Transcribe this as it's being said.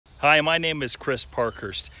Hi, my name is Chris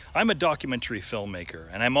Parkhurst. I'm a documentary filmmaker,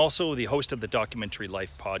 and I'm also the host of the Documentary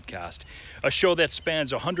Life podcast, a show that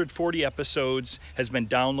spans 140 episodes, has been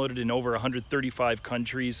downloaded in over 135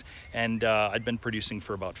 countries, and I've been producing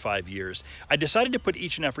for about 5 years. I decided to put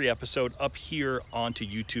each and every episode up here onto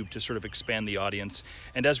YouTube to sort of expand the audience,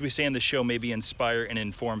 and as we say in the show, maybe inspire and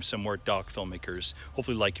inform some more doc filmmakers,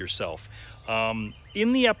 hopefully like yourself.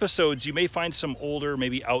 In the episodes, you may find some older,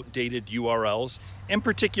 maybe outdated URLs, in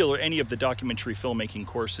particular, any of the documentary filmmaking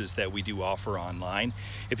courses that we do offer online.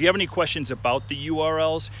 If you have any questions about the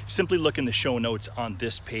URLs, simply look in the show notes on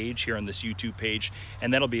this page, here on this YouTube page,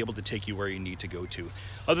 and that'll be able to take you where you need to go to.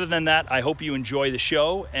 Other than that, I hope you enjoy the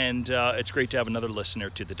show, and it's great to have another listener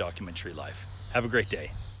to the Documentary Life. Have a great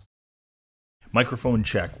day. Microphone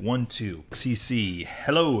check, 1, 2. XCC,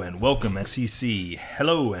 hello and welcome. XCC,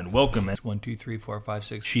 hello and welcome. 1, 2, 3, 4, 5,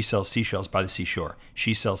 6. She sells seashells by the seashore.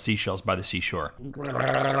 She sells seashells by the seashore.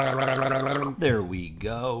 There we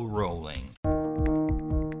go, rolling.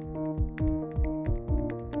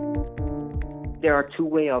 There are two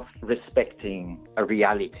ways of respecting a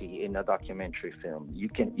reality in a documentary film. You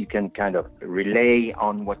can kind of relay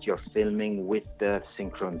on what you're filming with the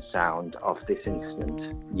synchronous sound of this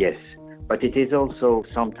instant. Yes. But it is also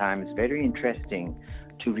sometimes very interesting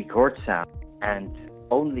to record sound and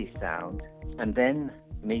only sound, and then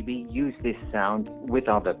maybe use this sound with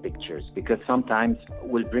other pictures, because sometimes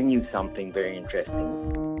will bring you something very interesting.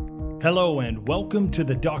 Hello and welcome to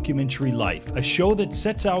The Documentary Life, a show that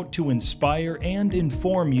sets out to inspire and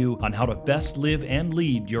inform you on how to best live and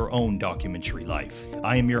lead your own documentary life.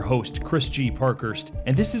 I am your host, Chris G. Parkhurst,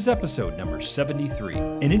 and this is episode number 73.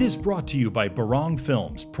 And it is brought to you by Barong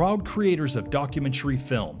Films, proud creators of documentary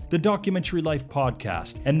film, the Documentary Life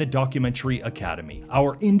podcast, and the Documentary Academy,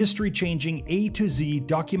 our industry-changing A to Z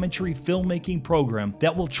documentary filmmaking program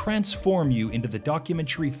that will transform you into the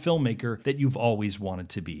documentary filmmaker that you've always wanted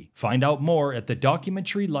to be. Find out more at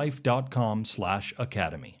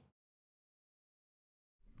thedocumentarylife.com/academy.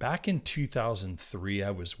 Back in 2003,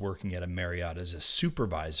 I was working at a Marriott as a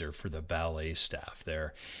supervisor for the valet staff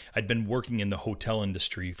there. I'd been working in the hotel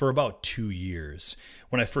industry for about 2 years.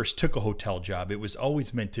 When I first took a hotel job, it was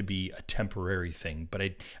always meant to be a temporary thing, but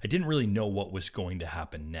I didn't really know what was going to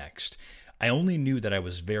happen next. I only knew that I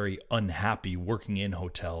was very unhappy working in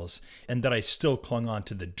hotels and that I still clung on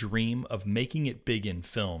to the dream of making it big in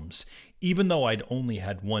films, even though I'd only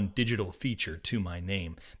had one digital feature to my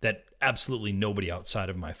name that absolutely nobody outside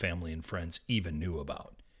of my family and friends even knew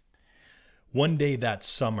about. One day that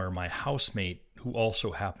summer, my housemate, who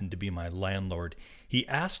also happened to be my landlord, he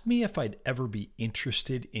asked me if I'd ever be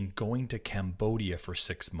interested in going to Cambodia for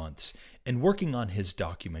 6 months and working on his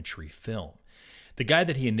documentary film. The guy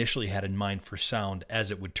that he initially had in mind for sound,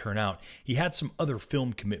 as it would turn out, he had some other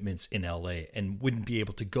film commitments in LA and wouldn't be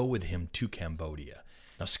able to go with him to Cambodia.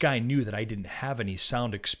 Now, Sky knew that I didn't have any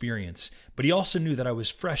sound experience, but he also knew that I was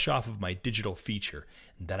fresh off of my digital feature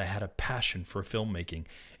and that I had a passion for filmmaking,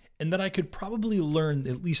 and that I could probably learn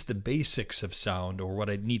at least the basics of sound or what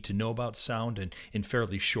I'd need to know about sound in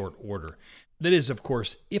fairly short order. That is, of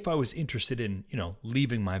course, if I was interested in,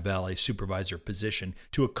 leaving my valet supervisor position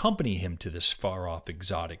to accompany him to this far-off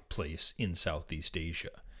exotic place in Southeast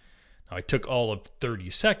Asia. Now, I took all of 30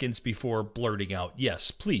 seconds before blurting out,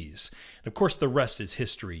 "Yes, please." And of course, the rest is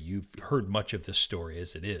history. You've heard much of this story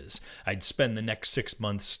as it is. I'd spend the next 6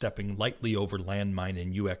 months stepping lightly over landmine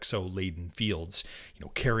and UXO-laden fields,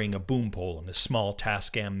 carrying a boom pole and a small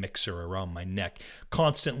Tascam mixer around my neck,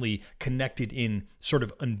 constantly connected in sort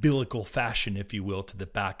of umbilical fashion, if you will, to the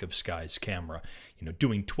back of Sky's camera,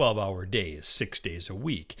 doing 12-hour days, 6 days a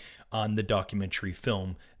week, on the documentary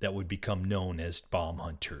film that would become known as Bomb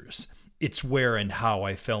Hunters. It's where and how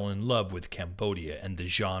I fell in love with Cambodia and the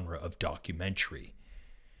genre of documentary.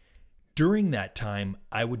 During that time,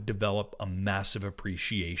 I would develop a massive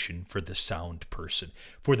appreciation for the sound person,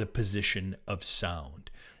 for the position of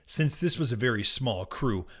sound. Since this was a very small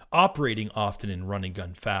crew, operating often in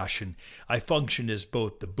run-and-gun fashion, I functioned as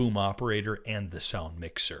both the boom operator and the sound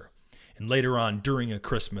mixer. And later on, during a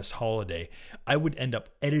Christmas holiday, I would end up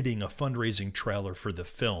editing a fundraising trailer for the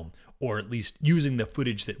film, or at least using the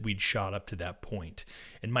footage that we'd shot up to that point.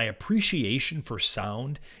 And my appreciation for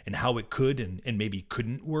sound and how it could and maybe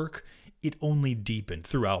couldn't work, it only deepened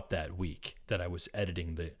throughout that week that I was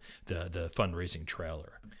editing the fundraising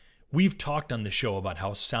trailer. We've talked on the show about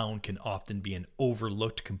how sound can often be an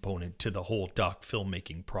overlooked component to the whole doc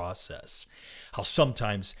filmmaking process. How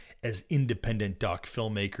sometimes, as independent doc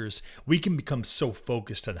filmmakers, we can become so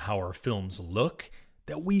focused on how our films look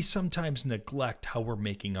that we sometimes neglect how we're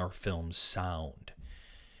making our films sound.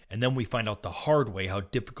 And then we find out the hard way how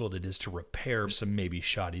difficult it is to repair some maybe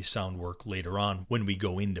shoddy sound work later on when we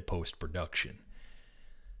go into post-production.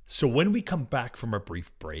 So when we come back from a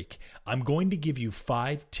brief break, I'm going to give you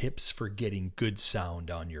 5 tips for getting good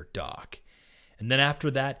sound on your doc. And then after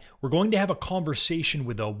that, we're going to have a conversation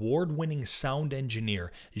with award-winning sound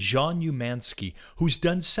engineer Jean Umansky, who's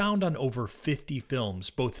done sound on over 50 films,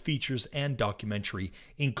 both features and documentary,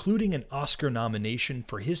 including an Oscar nomination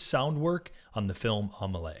for his sound work on the film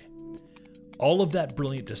Amelie. All of that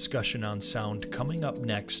brilliant discussion on sound coming up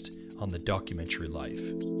next on The Documentary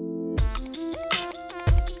Life.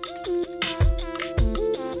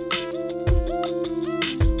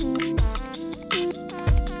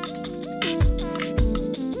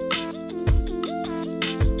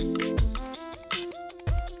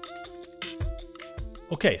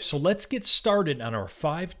 Okay, so let's get started on our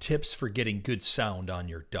 5 tips for getting good sound on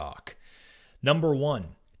your doc. Number 1,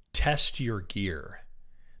 test your gear.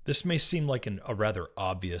 This may seem like a rather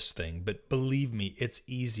obvious thing, but believe me, it's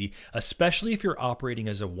easy, especially if you're operating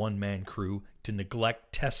as a one-man crew, to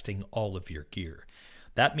neglect testing all of your gear.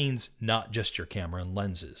 That means not just your camera and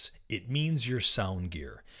lenses. It means your sound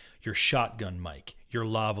gear, your shotgun mic, your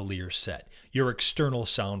lavalier set, your external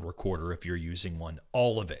sound recorder if you're using one,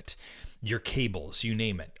 all of it. Your cables, you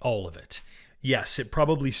name it, all of it. Yes, it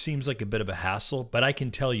probably seems like a bit of a hassle, but I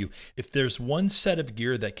can tell you, if there's one set of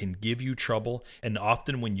gear that can give you trouble, and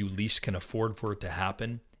often when you least can afford for it to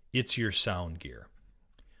happen, it's your sound gear.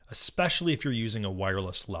 Especially if you're using a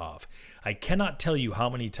wireless lav. I cannot tell you how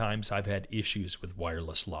many times I've had issues with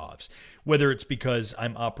wireless lavs, whether it's because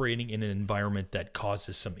I'm operating in an environment that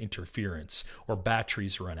causes some interference, or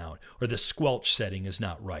batteries run out, or the squelch setting is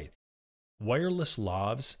not right. Wireless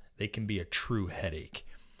lavs, they can be a true headache,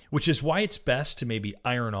 which is why it's best to maybe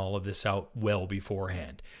iron all of this out well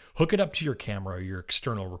beforehand. Hook it up to your camera or your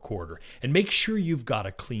external recorder and make sure you've got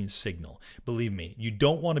a clean signal. Believe me, you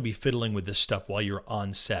don't want to be fiddling with this stuff while you're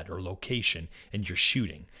on set or location and you're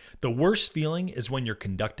shooting. The worst feeling is when you're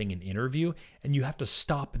conducting an interview and you have to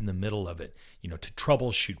stop in the middle of it, to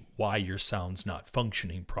troubleshoot why your sound's not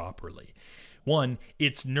functioning properly. 1,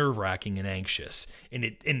 it's nerve-wracking and anxious, and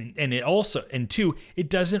 2, it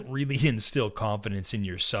doesn't really instill confidence in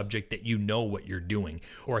your subject that you know what you're doing,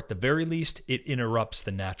 or at the very least, it interrupts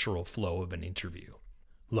the natural flow of an interview.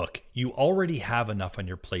 Look, you already have enough on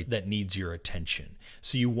your plate that needs your attention,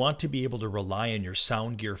 so you want to be able to rely on your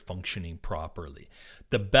sound gear functioning properly.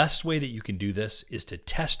 The best way that you can do this is to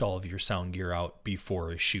test all of your sound gear out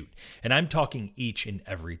before a shoot, and I'm talking each and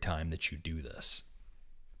every time that you do this.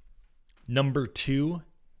 Number 2,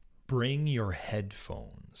 bring your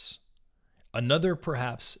headphones. Another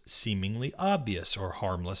perhaps seemingly obvious or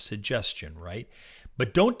harmless suggestion, right?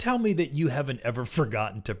 But don't tell me that you haven't ever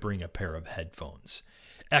forgotten to bring a pair of headphones.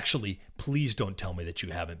 Actually, please don't tell me that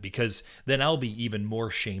you haven't, because then I'll be even more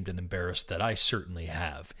shamed and embarrassed that I certainly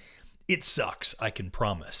have. It sucks, I can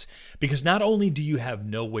promise, because not only do you have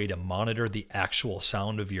no way to monitor the actual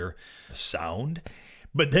sound of your sound,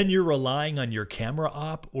 but then you're relying on your camera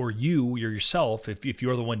op or you yourself if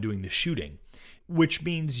you're the one doing the shooting, which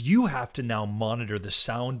means you have to now monitor the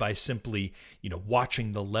sound by simply,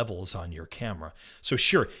 watching the levels on your camera. So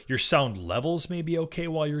sure, your sound levels may be okay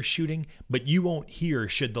while you're shooting, but you won't hear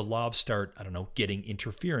should the lav start, getting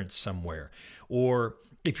interference somewhere. Or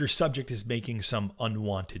if your subject is making some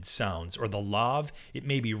unwanted sounds, or the lav, it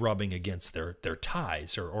may be rubbing against their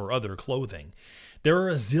ties or other clothing. There are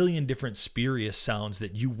a zillion different spurious sounds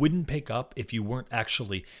that you wouldn't pick up if you weren't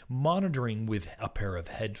actually monitoring with a pair of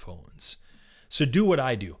headphones. So do what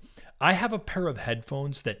I do. I have a pair of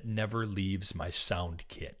headphones that never leaves my sound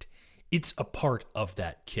kit. It's a part of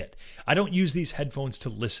that kit. I don't use these headphones to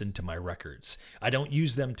listen to my records. I don't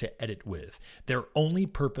use them to edit with. Their only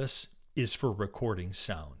purpose is for recording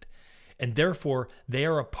sound. And therefore, they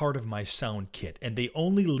are a part of my sound kit, and they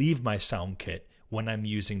only leave my sound kit when I'm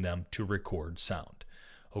using them to record sound.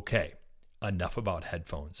 Okay, enough about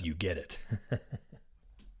headphones. You get it.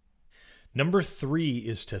 Number 3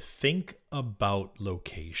 is to think about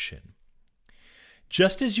location.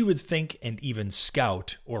 Just as you would think and even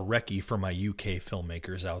scout or recce for my UK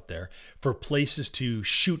filmmakers out there for places to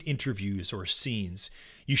shoot interviews or scenes,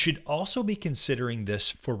 you should also be considering this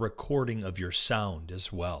for recording of your sound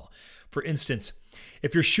as well. For instance,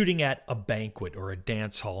 if you're shooting at a banquet or a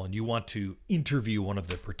dance hall and you want to interview one of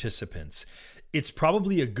the participants, it's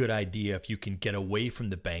probably a good idea if you can get away from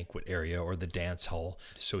the banquet area or the dance hall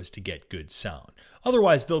so as to get good sound.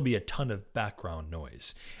 Otherwise, there'll be a ton of background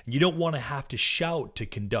noise. And you don't want to have to shout to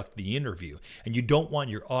conduct the interview. And you don't want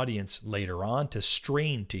your audience later on to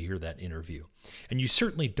strain to hear that interview. And you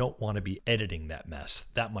certainly don't want to be editing that mess.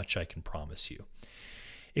 That much I can promise you.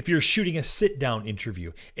 If you're shooting a sit-down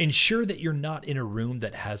interview, ensure that you're not in a room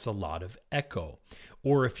that has a lot of echo.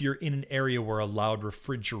 Or if you're in an area where a loud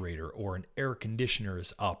refrigerator or an air conditioner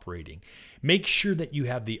is operating, make sure that you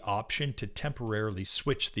have the option to temporarily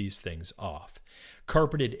switch these things off.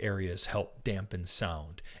 Carpeted areas help dampen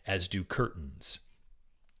sound, as do curtains.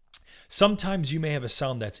 Sometimes you may have a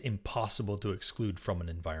sound that's impossible to exclude from an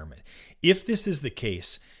environment. If this is the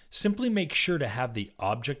case, simply make sure to have the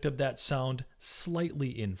object of that sound slightly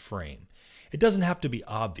in frame. It doesn't have to be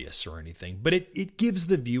obvious or anything, but it gives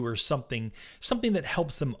the viewer something that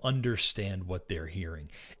helps them understand what they're hearing,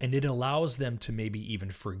 and it allows them to maybe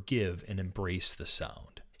even forgive and embrace the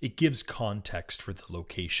sound. It gives context for the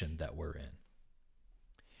location that we're in.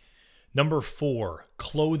 Number 4,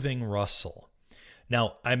 clothing rustle.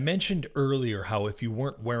 Now, I mentioned earlier how if you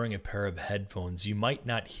weren't wearing a pair of headphones, you might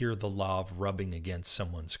not hear the lav rubbing against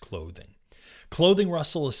someone's clothing. Clothing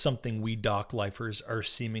rustle is something we doc lifers are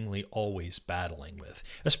seemingly always battling with,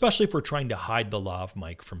 especially if we're trying to hide the lav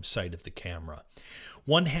mic from sight of the camera.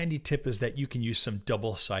 One handy tip is that you can use some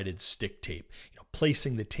double-sided stick tape,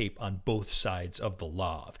 placing the tape on both sides of the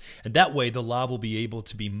lav. And that way the lav will be able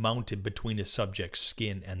to be mounted between a subject's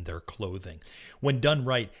skin and their clothing. When done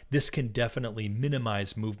right, this can definitely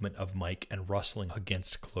minimize movement of mic and rustling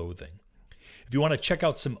against clothing. If you want to check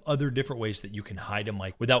out some other different ways that you can hide a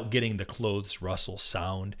mic without getting the clothes rustle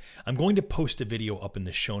sound, I'm going to post a video up in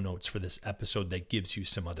the show notes for this episode that gives you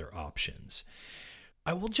some other options.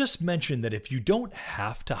 I will just mention that if you don't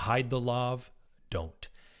have to hide the lav, don't.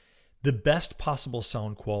 The best possible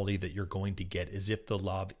sound quality that you're going to get is if the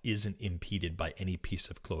lav isn't impeded by any piece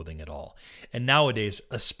of clothing at all. And nowadays,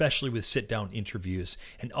 especially with sit-down interviews,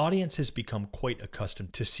 an audience has become quite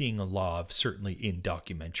accustomed to seeing a lav, certainly in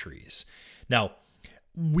documentaries. Now,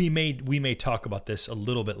 we may talk about this a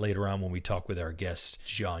little bit later on when we talk with our guest,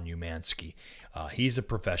 John Umansky. He's a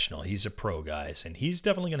professional, he's a pro, guys, and he's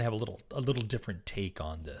definitely going to have a little different take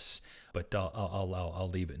on this. But I'll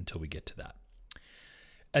leave it until we get to that.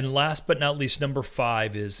 And last but not least, number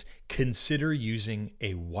 5 is consider using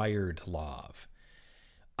a wired lav.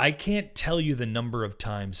 I can't tell you the number of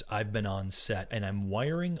times I've been on set and I'm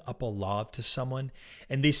wiring up a lav to someone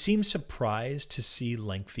and they seem surprised to see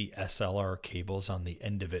lengthy SLR cables on the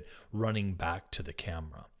end of it running back to the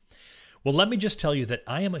camera. Well, let me just tell you that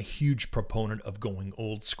I am a huge proponent of going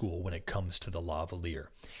old school when it comes to the lavalier.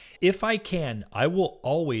 If I can, I will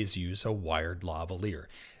always use a wired lavalier.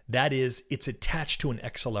 That is, it's attached to an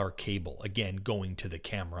XLR cable, again, going to the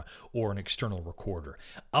camera or an external recorder.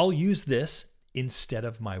 I'll use this instead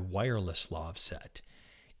of my wireless lav set.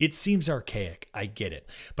 It seems archaic, I get it,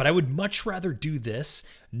 but I would much rather do this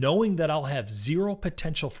knowing that I'll have zero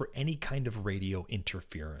potential for any kind of radio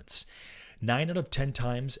interference. 9 out of 10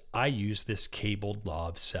 times, I use this cabled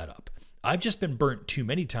lav setup. I've just been burnt too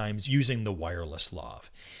many times using the wireless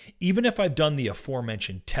lav. Even if I've done the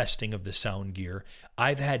aforementioned testing of the sound gear,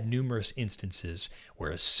 I've had numerous instances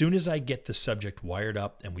where as soon as I get the subject wired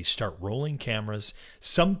up and we start rolling cameras,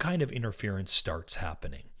 some kind of interference starts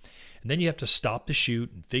happening. And then you have to stop the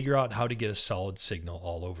shoot and figure out how to get a solid signal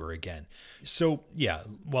all over again. So yeah,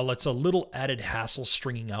 while it's a little added hassle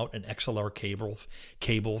stringing out an XLR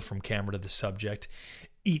cable from camera to the subject,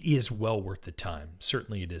 it is well worth the time.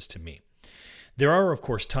 Certainly it is to me. There are, of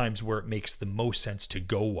course, times where it makes the most sense to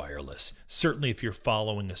go wireless, certainly if you're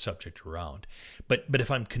following a subject around. But if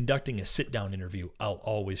I'm conducting a sit-down interview, I'll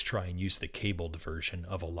always try and use the cabled version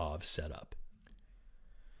of a lav setup.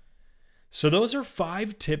 So those are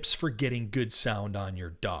 5 tips for getting good sound on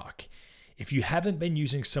your doc. If you haven't been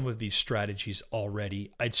using some of these strategies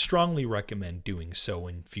already, I'd strongly recommend doing so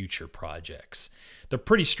in future projects. They're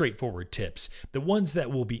pretty straightforward tips, the ones that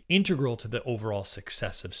will be integral to the overall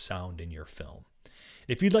success of sound in your film.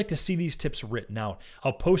 If you'd like to see these tips written out,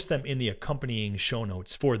 I'll post them in the accompanying show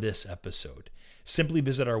notes for this episode. Simply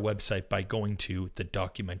visit our website by going to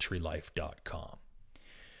thedocumentarylife.com.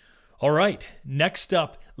 All right, next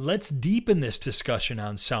up, let's deepen this discussion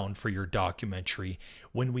on sound for your documentary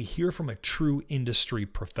when we hear from a true industry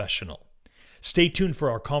professional. Stay tuned for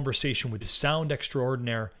our conversation with sound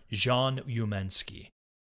extraordinaire John Umansky.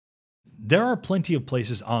 There are plenty of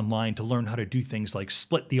places online to learn how to do things like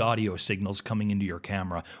split the audio signals coming into your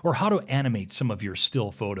camera, or how to animate some of your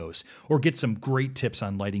still photos, or get some great tips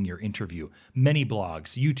on lighting your interview, many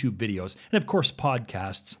blogs, YouTube videos, and of course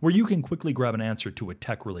podcasts where you can quickly grab an answer to a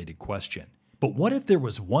tech-related question. But what if there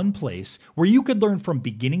was one place where you could learn from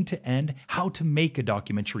beginning to end how to make a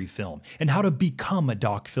documentary film and how to become a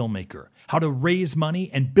doc filmmaker, how to raise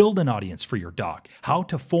money and build an audience for your doc, how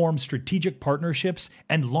to form strategic partnerships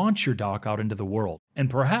and launch your doc out into the world,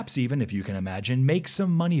 and perhaps even, if you can imagine, make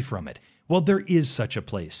some money from it? Well, there is such a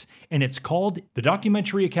place, and it's called the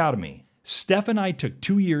Documentary Academy. Steph and I took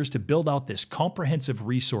 2 years to build out this comprehensive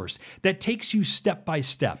resource that takes you step by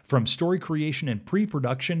step from story creation and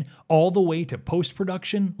pre-production all the way to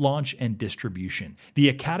post-production, launch, and distribution. The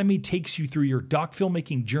Academy takes you through your doc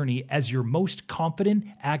filmmaking journey as your most confident,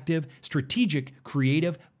 active, strategic,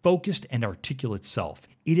 creative, focused, and articulate self.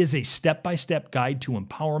 It is a step-by-step guide to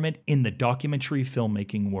empowerment in the documentary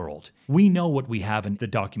filmmaking world. We know what we have in the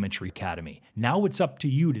Documentary Academy. Now it's up to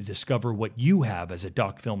you to discover what you have as a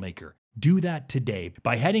doc filmmaker. Do that today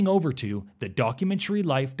by heading over to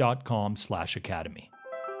thedocumentarylife.com/academy.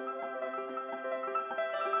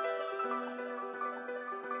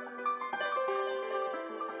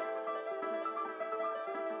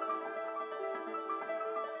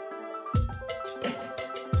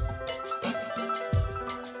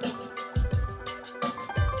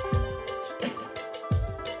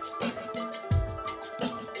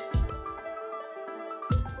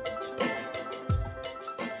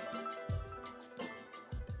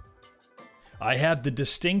 I have the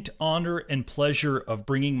distinct honor and pleasure of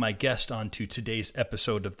bringing my guest onto today's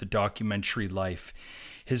episode of The Documentary Life.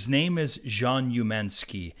 His name is Jean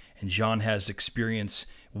Umansky, and Jean has experience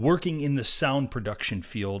working in the sound production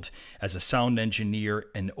field as a sound engineer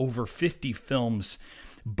in over 50 films,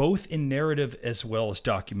 both in narrative as well as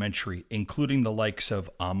documentary, including the likes of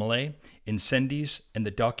Amelie, Incendies, and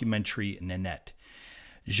the documentary Nanette.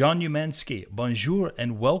 Jean Umansky, bonjour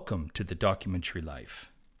and welcome to The Documentary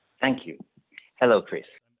Life. Thank you. Hello, Chris.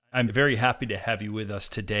 I'm very happy to have you with us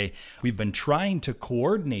today. We've been trying to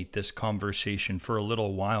coordinate this conversation for a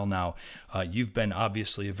little while now. You've been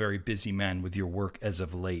obviously a very busy man with your work as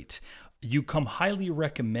of late. You come highly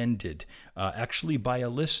recommended, actually by a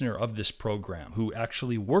listener of this program who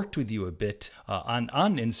actually worked with you a bit on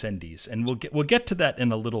Incendies, and we'll get to that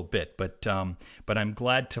in a little bit. But I'm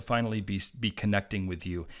glad to finally be connecting with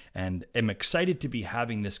you, and am excited to be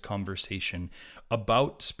having this conversation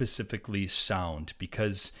about specifically sound,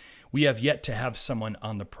 because we have yet to have someone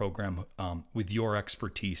on the program with your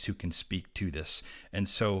expertise who can speak to this, and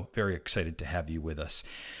so very excited to have you with us,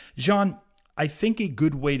 Jean. I think a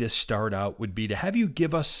good way to start out would be to have you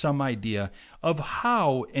give us some idea of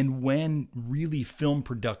how and when really film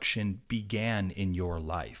production began in your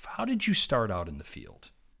life. How did you start out in the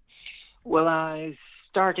field? Well, I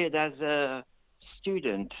started as a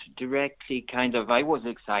student directly. I was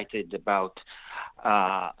excited about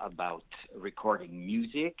recording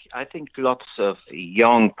music. I think lots of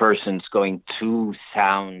young persons going to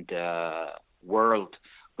sound world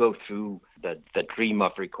go through the dream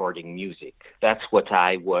of recording music. That's what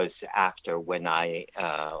I was after when I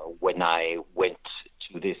went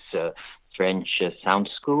to this French sound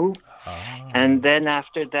school. And then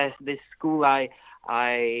after this school, I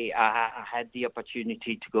had the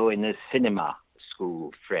opportunity to go in a cinema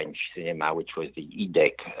school, French cinema, which was the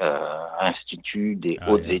IDEC, Institut des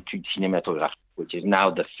Hautes Études Cinématographiques, which is now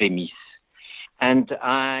the FEMIS. And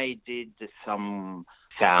I did some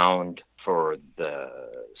sound for the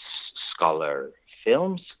scholar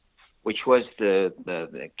films, which was the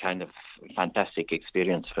kind of fantastic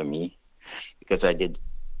experience for me, because I did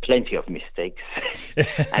plenty of mistakes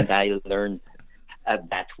and I learned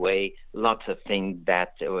that way lots of things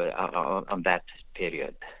that on that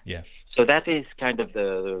period. Yeah. So that is kind of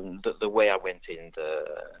the way I went in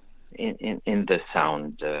the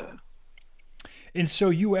sound. And so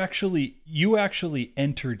you actually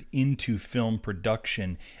entered into film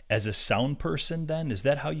production as a sound person then? Is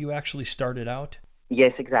that how you actually started out?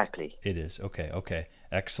 Yes, exactly. It is. Okay.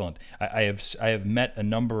 Excellent. I have met a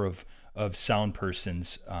number of sound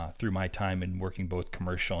persons through my time in working both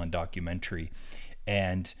commercial and documentary.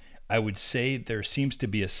 And I would say there seems to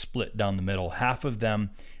be a split down the middle. Half of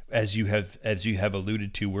them, as you have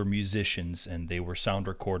alluded to, were musicians and they were sound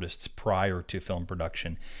recordists prior to film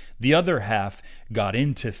production. The other half got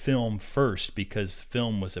into film first because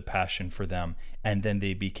film was a passion for them, and then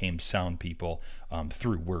they became sound people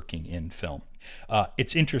through working in film.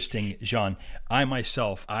 It's interesting, Jean. I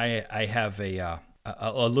myself, I have a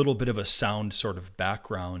little bit of a sound sort of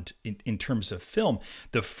background in terms of film.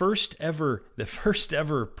 The first ever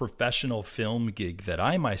professional film gig that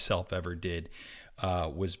I myself ever did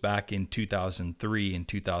was back in 2003 and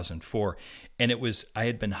 2004. And I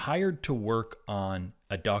had been hired to work on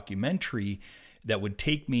a documentary that would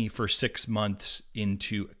take me for 6 months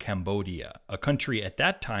into Cambodia, a country at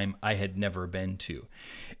that time I had never been to.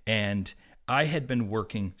 And I had been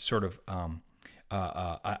working sort of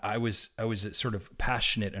I was sort of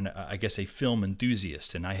passionate and I guess a film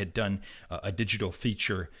enthusiast, and I had done a digital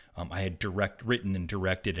feature. I had written and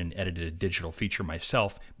directed and edited a digital feature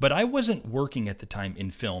myself, but I wasn't working at the time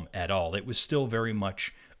in film at all. It was still very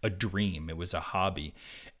much a dream. It was a hobby.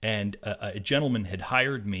 And a gentleman had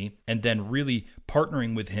hired me, and then really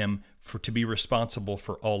partnering with him to be responsible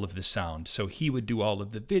for all of the sound. So he would do all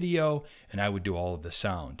of the video and I would do all of the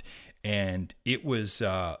sound. And it was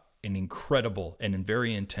an incredible and a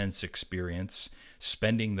very intense experience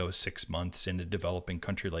spending those 6 months in a developing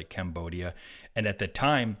country like Cambodia. And at the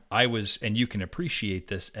time I was, and you can appreciate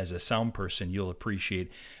this as a sound person, you'll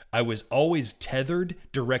appreciate, I was always tethered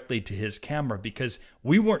directly to his camera because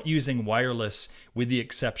we weren't using wireless with the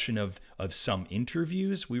exception of some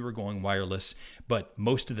interviews. We were going wireless, but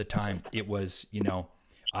most of the time it was,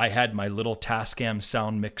 I had my little Tascam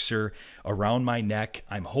sound mixer around my neck.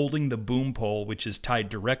 I'm holding the boom pole, which is tied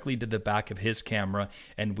directly to the back of his camera.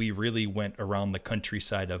 And we really went around the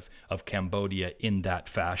countryside of Cambodia in that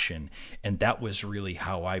fashion. And that was really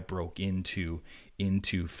how I broke into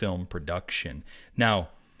film production.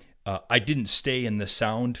 Now, I didn't stay in the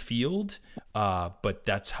sound field, but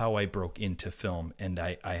that's how I broke into film. And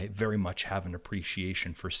I very much have an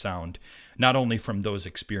appreciation for sound, not only from those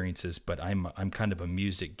experiences, but I'm kind of a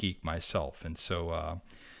music geek myself. And so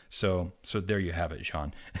there you have it,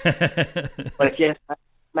 Jean. But yes, I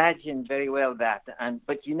imagine very well that.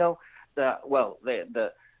 But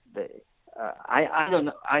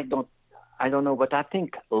I don't know, but I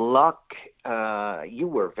think luck, you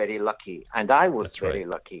were very lucky, and I was very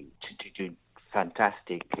lucky to do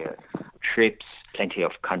fantastic trips, plenty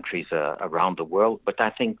of countries around the world. But I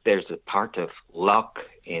think there's a part of luck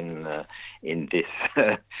in this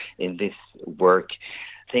in this work.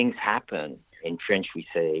 Things happen. In French, we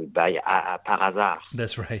say par hasard.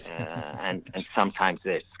 That's right. and sometimes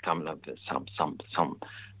there's some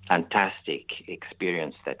fantastic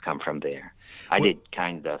experience that come from there. I did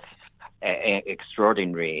kind of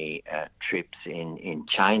extraordinary trips in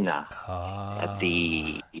China at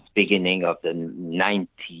the beginning of the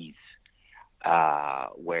 90s,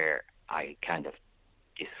 where I kind of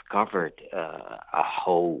discovered a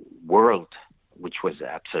whole world, which was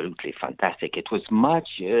absolutely fantastic. It was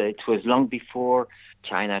long before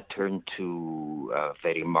China turned to a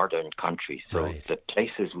very modern country. So the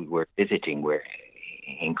places we were visiting were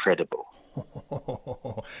incredible.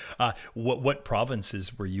 What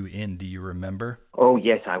provinces were you in? Do you remember? Oh,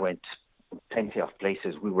 yes, I went plenty of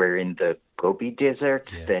places. We were in the Gobi Desert.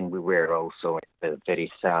 Yeah. Then we were also in the very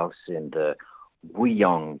south in the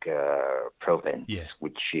Guiyang province,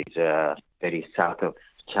 which is very south of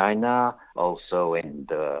China. Also in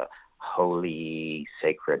the Holy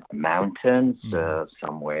Sacred Mountains,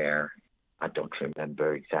 somewhere. I don't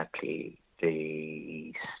remember exactly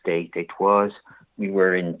the state it was. We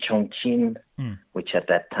were in Chongqing, which at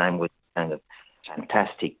that time was kind of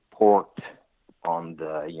fantastic port on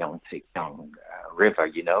the Yangtze River,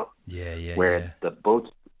 where the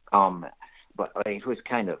boats come. But it was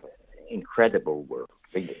kind of incredible work,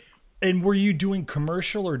 really. And were you doing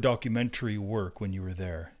commercial or documentary work when you were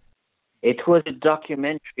there? It was a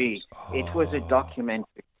documentary. Oh. It was a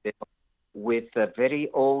documentary with a very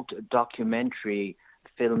old documentary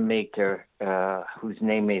filmmaker whose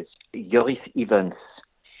name is Joris Evans.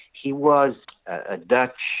 He was a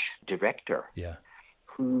Dutch director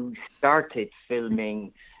who started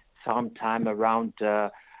filming sometime around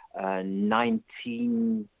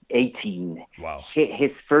 1918. Wow.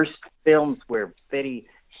 His first films were very...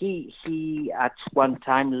 He at one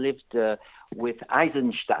time lived with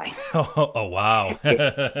Eisenstein. Oh, wow.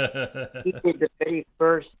 He did the very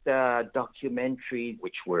first documentaries,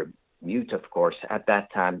 which were mute, of course, at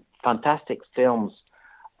that time. Fantastic films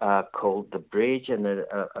called The Bridge, and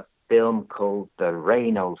a film called The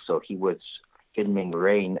Rain also. He was filming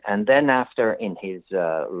rain. And then after in his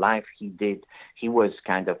life, he was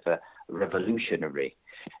kind of a revolutionary.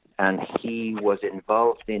 And he was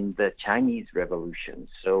involved in the Chinese Revolution.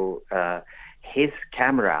 So his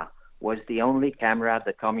camera was the only camera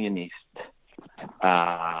the communists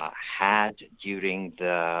had during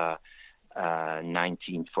the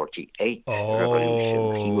 1948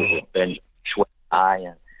 revolution. He was a very short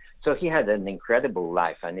eye. So he had an incredible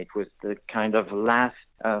life, and it was the kind of last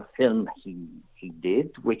film he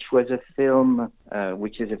did, which was a film,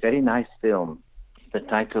 which is a very nice film. The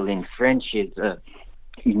title in French is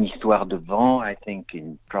Une histoire de vent. I think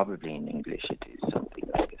probably in English it is something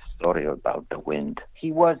like a story about the wind.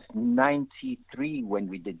 He was 93 when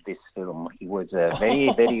we did this film. He was a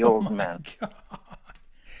very, very old man. God.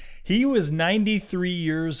 He was 93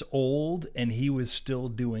 years old and he was still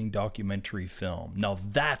doing documentary film. Now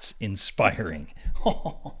that's inspiring.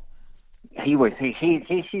 He's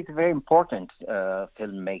a very important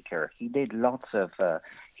filmmaker. He did lots of.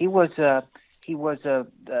 He was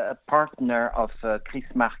a partner of Chris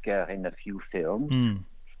Marker in a few films,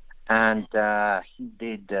 and he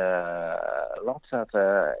did lots of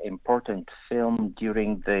important film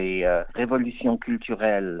during the Révolution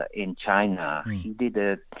culturelle in China. He did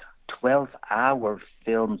a 12-hour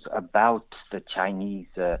films about the Chinese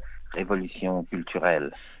Révolution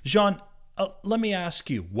culturelle. Jean, let me ask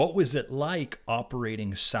you, what was it like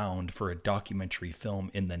operating sound for a documentary film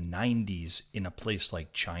in the 90s in a place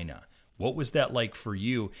like China? What was that like for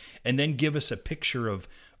you? And then give us a picture of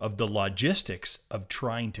the logistics of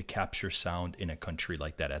trying to capture sound in a country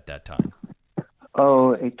like that at that time.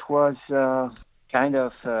 Oh, it was kind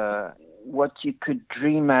of what you could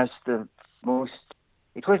dream as the most.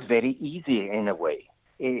 It was very easy in a way.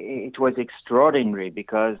 It was extraordinary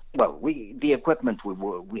because, well, the equipment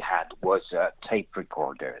we had was a tape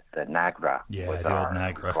recorder, the Nagra. Yeah, the old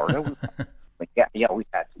Nagra.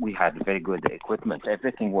 we had very good equipment.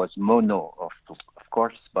 Everything was mono, of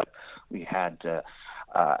course, but we had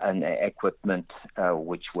an equipment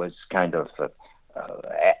which was kind of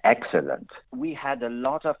excellent. We had a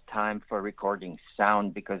lot of time for recording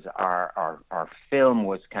sound because our film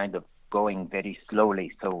was kind of going very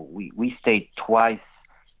slowly. So we stayed twice,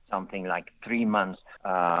 something like 3 months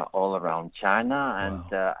all around China. And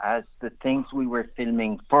as the things we were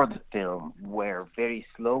filming for the film were very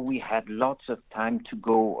slow, we had lots of time to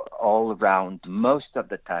go all around, most of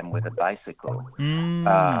the time with a bicycle.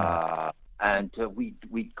 And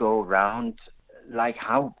we'd go around, like,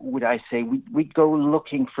 how would I say, we'd go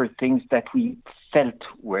looking for things that we felt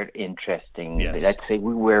were interesting. Yes. Let's say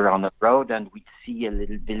we were on a road and we'd see a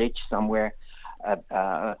little village somewhere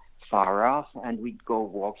far off, and we'd go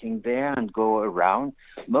walking there and go around.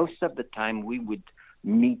 Most of the time we would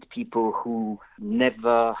meet people who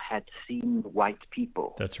never had seen white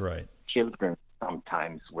people. That's right. Children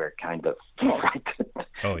sometimes were kind of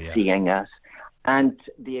frightened seeing us. And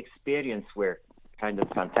the experience were kind of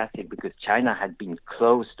fantastic because China had been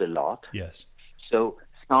closed a lot. Yes. So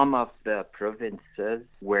some of the provinces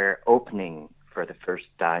were opening for the first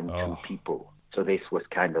time to people. So this was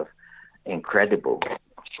kind of incredible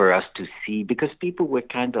for us to see because people were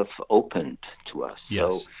kind of opened to us.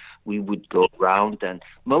 Yes. So we would go around, and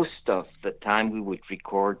most of the time we would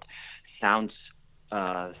record sounds,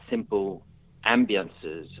 simple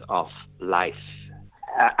ambiances of life,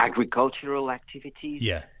 agricultural activities.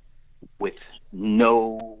 Yeah. With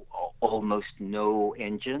almost no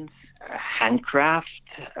engines, handcraft,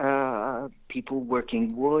 people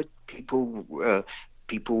working wood, people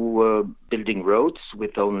building roads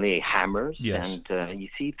with only hammers. Yes. And you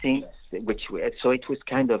see things so it was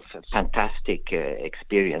kind of a fantastic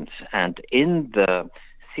experience. And in the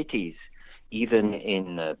cities, even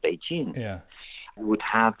in Beijing, would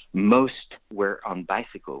have most were on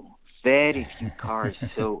bicycle, very few cars.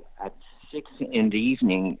 So at 6 in the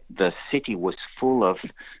evening, the city was full of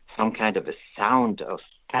some kind of a sound of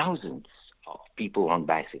thousands of people on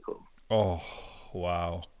bicycle. Oh,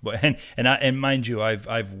 wow! And mind you,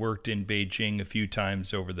 I've worked in Beijing a few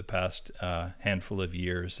times over the past handful of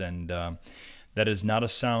years, and that is not a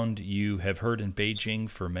sound you have heard in Beijing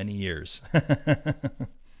for many years.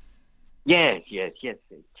 Yes. It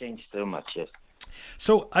changed so much. Yes.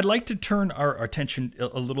 So I'd like to turn our attention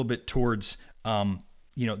a little bit towards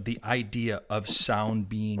the idea of sound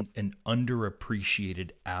being an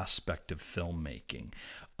underappreciated aspect of filmmaking.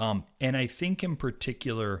 And I think in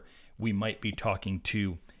particular, we might be talking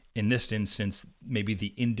to, in this instance, maybe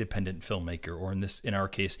the independent filmmaker, or in our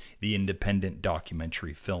case, the independent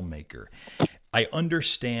documentary filmmaker. I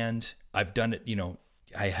understand, I've done it,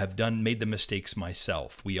 I have made the mistakes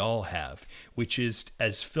myself. We all have, which is,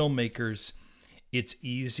 as filmmakers, it's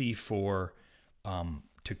easy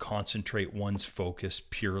to concentrate one's focus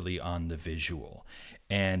purely on the visual.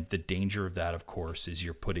 And the danger of that, of course, is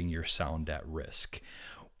you're putting your sound at risk.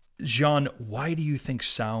 Jean, why do you think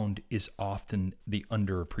sound is often the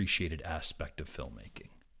underappreciated aspect of filmmaking?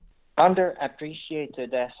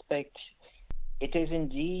 Underappreciated aspect, it is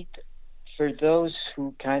indeed for those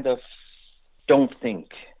who kind of don't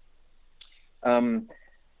think.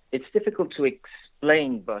 It's difficult to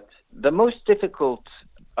explain, but the most difficult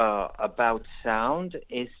about sound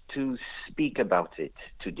is to speak about it,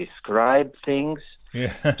 to describe things,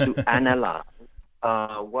 to analyze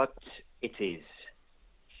what it is.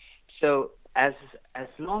 So as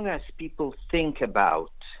long as people think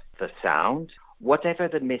about the sound, whatever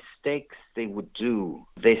the mistakes they would do,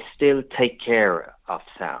 they still take care of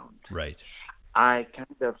sound. Right. I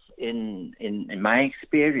kind of, in my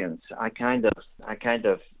experience, I kind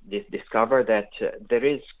of discover that there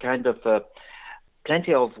is kind of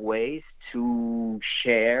plenty of ways to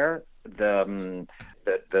share the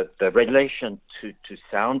relation to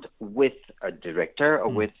sound with a director or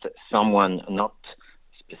with someone not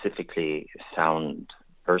specifically sound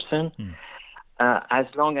person, as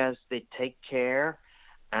long as they take care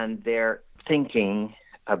and they're thinking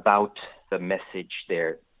about the message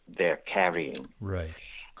they're carrying. Right.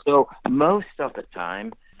 So most of the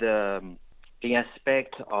time, the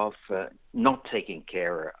aspect of not taking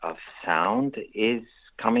care of sound is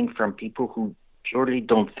coming from people who purely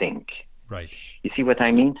don't think. Right. You see what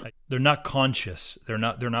I mean? They're not conscious. They're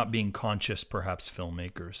not being conscious, perhaps,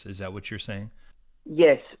 filmmakers. Is that what you're saying?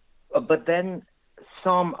 Yes, but then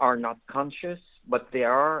some are not conscious, but they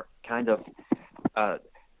are kind of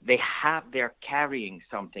they're carrying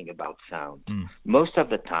something about sound. Most of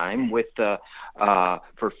the time, with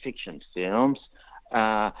for fiction films,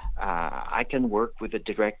 I can work with a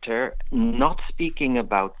director not speaking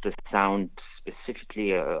about the sound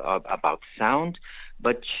specifically about sound,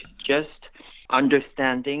 but just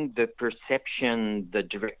understanding the perception the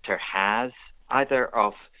director has either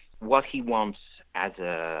of what he wants as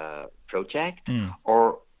a project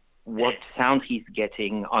or what sound he's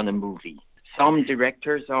getting on a movie. Some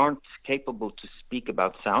directors aren't capable to speak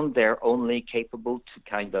about sound. They're only capable to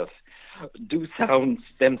kind of do sounds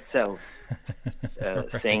themselves,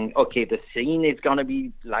 right. Saying, okay, the scene is going to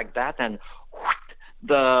be like that, and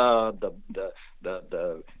the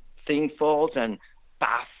thing falls, and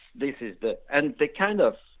paf, this is and they kind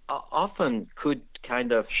of often could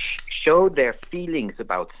kind of show their feelings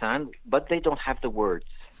about sound, but they don't have the words.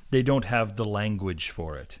 They don't have the language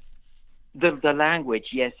for it. The language,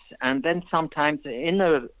 yes. And then sometimes in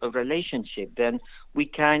a relationship, then we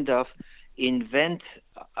kind of invent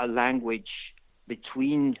a language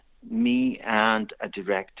between me and a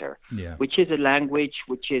director, which is a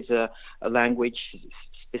language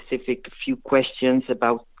specific, few questions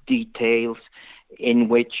about details in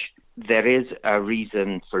which there is a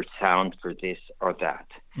reason for sound for this or that.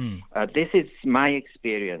 This is my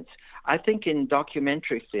experience. I think in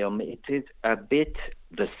documentary film it is a bit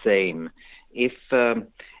the same. If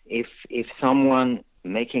someone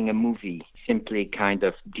making a movie simply kind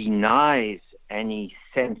of denies any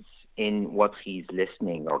sense in what he's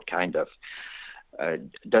listening, or kind of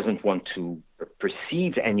doesn't want to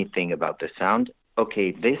perceive anything about the sound,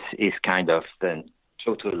 okay, this is kind of the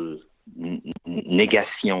total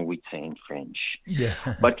negation, we'd say in French. Yeah.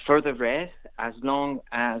 But for the rest, as long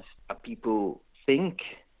as people think,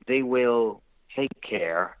 they will take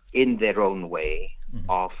care in their own way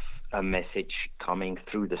of a message coming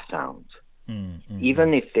through the sound,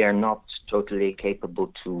 even if they're not totally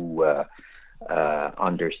capable to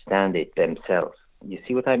understand it themselves. You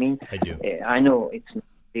see what I mean? I do. I know it's not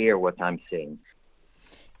clear what I'm saying.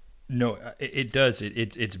 No, it does.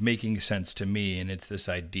 It's making sense to me, and it's this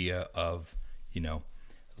idea of,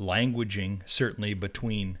 languaging, certainly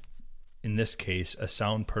between, in this case, a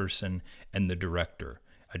sound person and the director.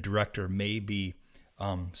 A director may be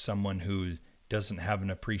someone who doesn't have an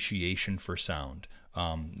appreciation for sound,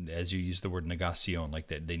 as you use the word negation, like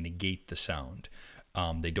that they negate the sound.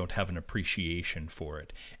 They don't have an appreciation for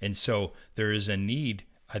it, and so there is a need.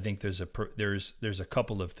 I think there's a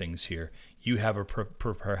couple of things here. You have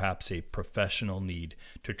perhaps a professional need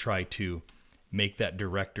to try to make that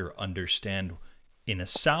director understand in a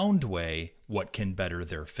sound way what can better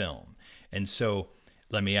their film. And so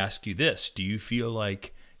let me ask you this. Do you feel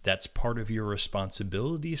like that's part of your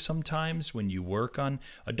responsibility sometimes when you work on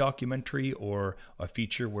a documentary or a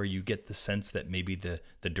feature where you get the sense that maybe the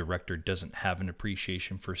director doesn't have an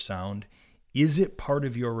appreciation for sound? Is it part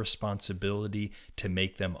of your responsibility to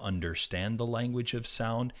make them understand the language of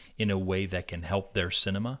sound in a way that can help their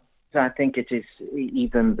cinema? I think it is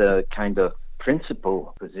even the kind of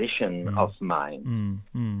principal position of mine,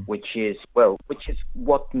 which is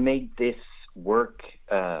what made this work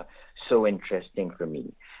so interesting for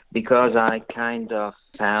me, because I kind of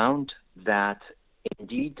found that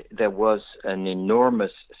indeed there was an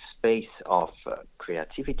enormous space of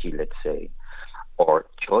creativity, let's say, or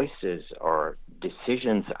choices or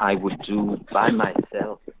decisions I would do by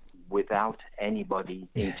myself without anybody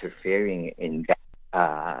interfering in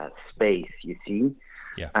that space, you see?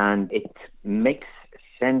 Yeah. And it makes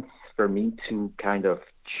sense for me to kind of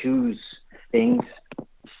choose things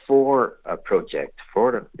for a project,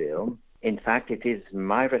 for a film. In fact, it is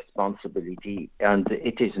my responsibility, and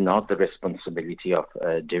it is not the responsibility of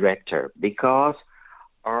a director, because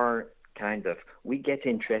our we get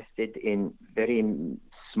interested in very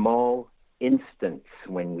small instants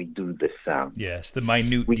when we do the sound. Yes, the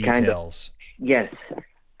minute We details. Yes,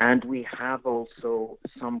 and we have also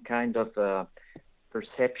some kind of a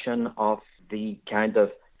perception of the kind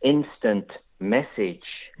of instant message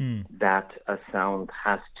that a sound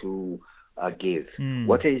has to give.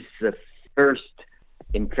 What is the first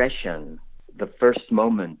impression, the first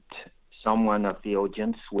moment someone of the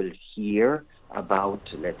audience will hear about,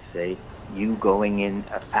 let's say, you going in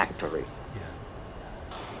a factory?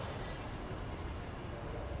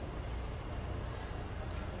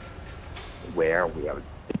 Where we are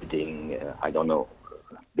building,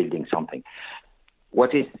 building something.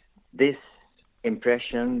 What is this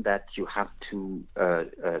impression that you have to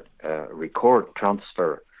record,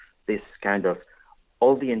 transfer, this kind of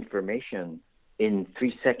all the information in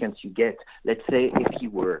 3 seconds you get? Let's say if you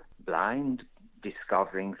were blind,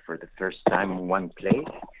 discovering for the first time one place,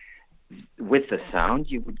 with the sound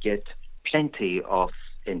you would get plenty of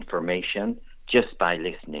information just by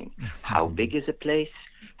listening. How big is a place?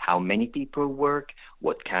 How many people work?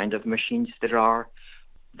 What kind of machines there are?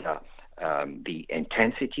 The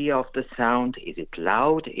intensity of the sound. Is it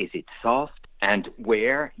loud? Is it soft? And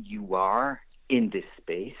where you are in this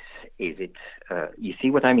space. Is it, you see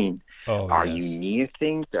what I mean? Oh, are yes. you near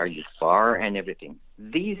things? Are you far? And everything.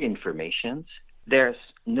 These informations, there's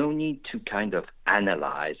no need to kind of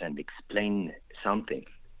analyze and explain something.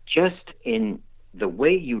 Just in the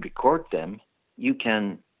way you record them, you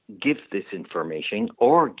can give this information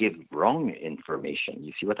or give wrong information.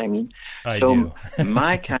 You see what I mean? I do.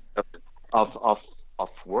 My kind of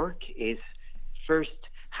work is first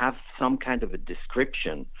have some kind of a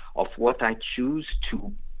description of what I choose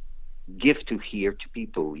to give to hear to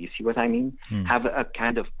people. You see what I mean? Have a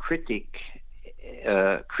kind of critic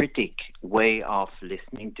way of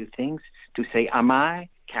listening to things, to say, am I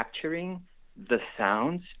capturing the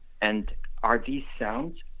sounds, and are these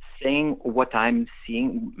sounds saying what I'm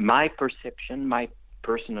seeing, my perception, my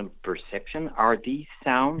personal perception? Are these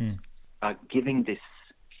sounds giving this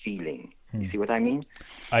feeling? You see what I mean?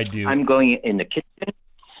 I do. I'm going in the kitchen.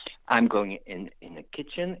 I'm going in a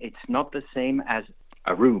kitchen. It's not the same as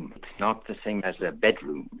a room. It's not the same as a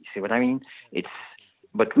bedroom. You see what I mean?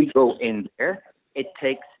 But we go in there. It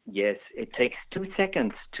takes 2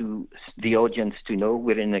 seconds to the audience to know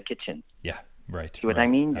we're in the kitchen. Yeah, right. See what I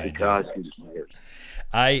mean? Because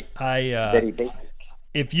very basic.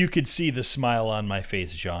 If you could see the smile on my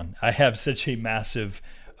face, Jean, I have such a massive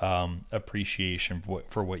appreciation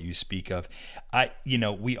for what you speak of.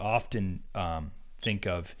 We often think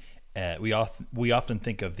of we often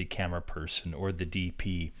think of the camera person or the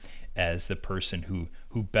DP as the person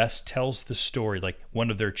who best tells the story. Like one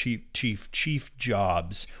of their chief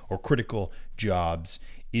jobs or critical jobs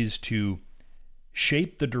is to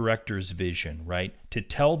shape the director's vision, right? To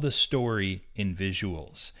tell the story in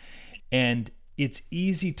visuals. And it's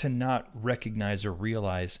easy to not recognize or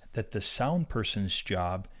realize that the sound person's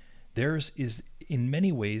job, theirs is in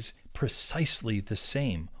many ways precisely the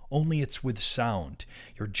same, only it's with sound.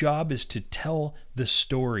 Your job is to tell the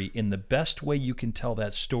story in the best way you can tell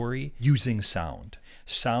that story using sound.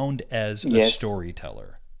 Sound as a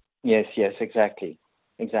storyteller. Yes, exactly.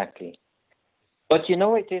 But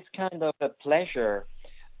it is kind of a pleasure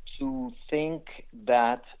to think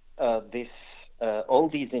that all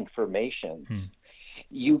these information,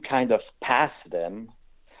 you kind of pass them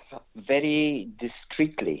very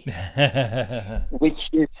discreetly, which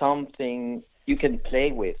is something you can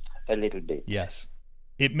play with a little bit. Yes.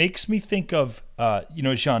 It makes me think of,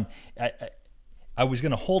 Jean, I was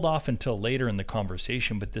going to hold off until later in the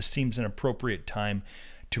conversation, but this seems an appropriate time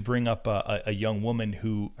to bring up a young woman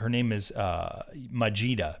who, her name is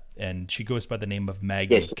Majida, and she goes by the name of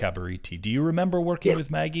Maggie Cabariti. Do you remember working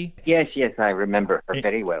with Maggie? Yes, I remember her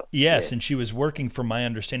very well. Yes, and she was working, from my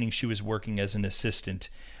understanding, she was working as an assistant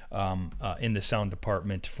in the sound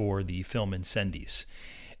department for the film Incendies.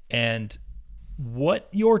 And what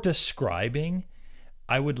you're describing,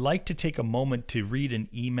 I would like to take a moment to read an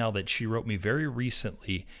email that she wrote me very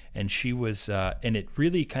recently, and she was, and it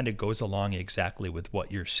really kind of goes along exactly with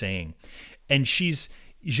what you're saying. And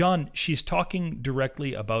Jean, she's talking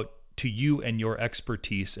directly to you and your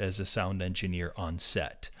expertise as a sound engineer on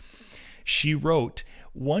set. She wrote,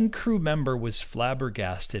 one crew member was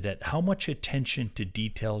flabbergasted at how much attention to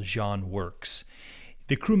detail Jean works.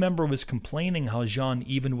 The crew member was complaining how Jean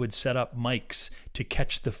even would set up mics to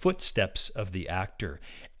catch the footsteps of the actor,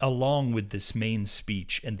 along with this main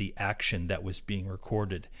speech and the action that was being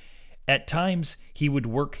recorded. At times, he would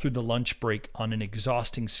work through the lunch break on an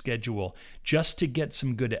exhausting schedule just to get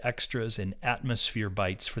some good extras and atmosphere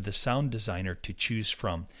bites for the sound designer to choose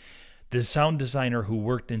from. The sound designer who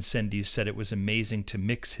worked in Sendi's said it was amazing to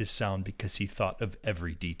mix his sound because he thought of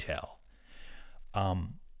every detail.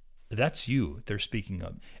 That's you they're speaking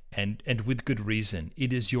of, and with good reason.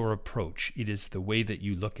 It is your approach. It is the way that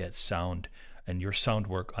you look at sound and your sound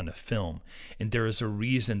work on a film. And there is a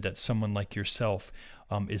reason that someone like yourself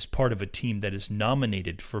is part of a team that is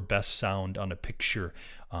nominated for Best Sound on a Picture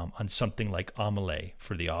on something like Amelie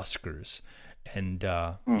for the Oscars. And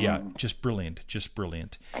yeah, just brilliant, just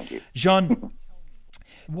brilliant. Thank you. Jean,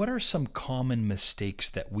 what are some common mistakes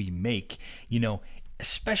that we make,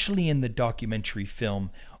 especially in the documentary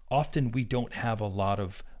film? Often we don't have a lot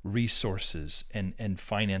of resources and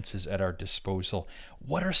finances at our disposal.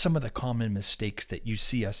 What are some of the common mistakes that you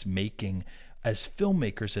see us making as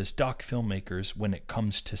filmmakers, as doc filmmakers, when it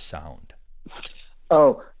comes to sound?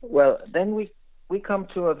 Oh, well, then we come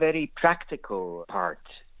to a very practical part,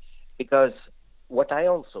 because what I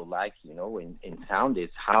also like, in sound is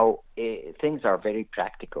how things are very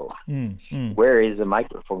practical. Where is a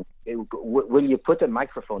microphone? Will you put a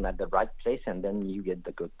microphone at the right place and then you get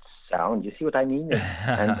the good sound? You see what I mean?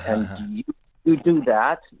 And you do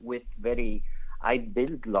that with I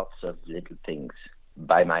build lots of little things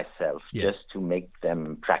by myself, just to make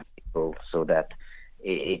them practical so that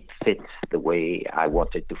it fits the way I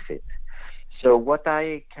want it to fit. So what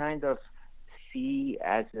I kind of see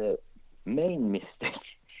as a main mistake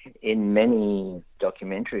in many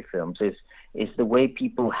documentary films is the way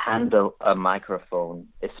people handle a microphone,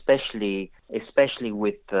 especially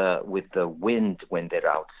with the wind when they're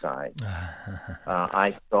outside.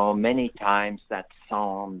 I saw many times that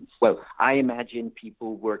sounds. Well, I imagine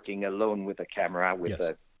people working alone with a camera with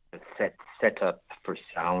a setup for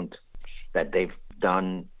sound that they've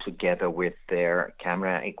done together with their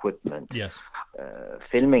camera equipment. Yes.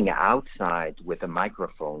 Filming outside with a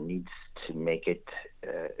microphone needs to make it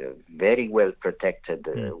very well protected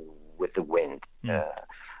with the wind.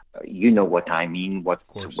 You know what I mean,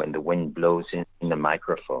 when the wind blows in the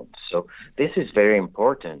microphone. So this is very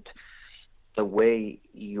important, the way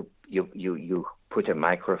you put a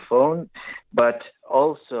microphone, but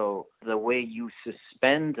also the way you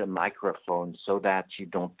suspend a microphone so that you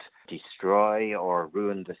don't destroy or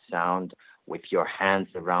ruin the sound with your hands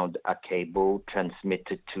around a cable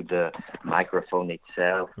transmitted to the microphone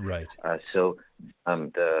itself. Right. So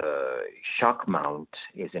the shock mount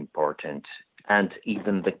is important, and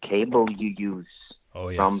even the cable you use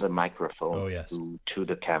from the microphone to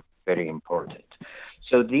the camera, very important.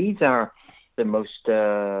 So these are the most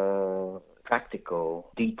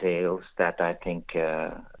practical details that I think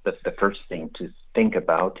the first thing to think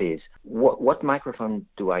about is what microphone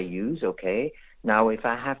do I use? Okay, now if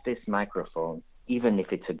I have this microphone, even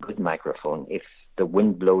if it's a good microphone, if the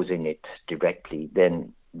wind blows in it directly,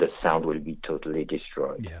 then the sound will be totally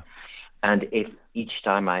destroyed. Yeah. And if each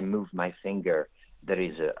time I move my finger, there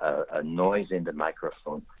is a noise in the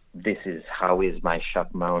microphone, this is how is my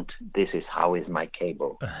shock mount, this is how is my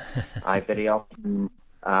cable. I very often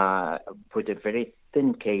put a very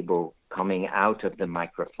thin cable coming out of the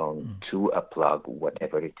microphone to a plug,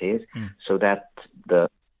 whatever it is, so that the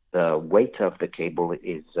weight of the cable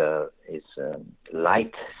is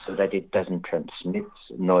light, so that it doesn't transmit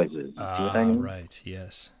noises. See what I mean? Right,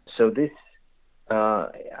 yes. So this,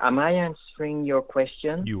 am I answering your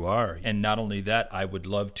question? You are. And not only that, I would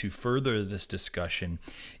love to further this discussion.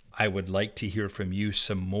 I would like to hear from you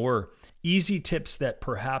some more easy tips that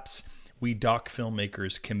perhaps we doc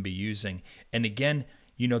filmmakers can be using. And again,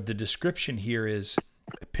 the description here is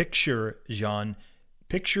picture, Jean,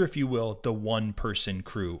 if you will, the one-person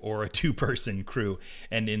crew or a two-person crew.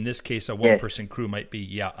 And in this case, a one-person crew might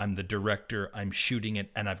be, I'm the director, I'm shooting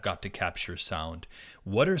it, and I've got to capture sound.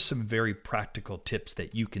 What are some very practical tips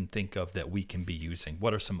that you can think of that we can be using?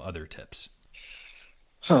 What are some other tips?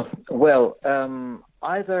 Well,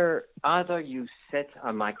 either you set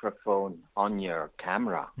a microphone on your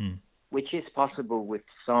camera, which is possible with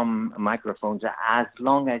some microphones, as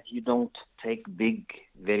long as you don't take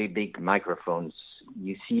very big microphones.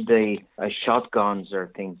 You see the shotguns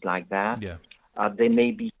or things like that. Yeah. They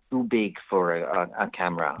may be too big for a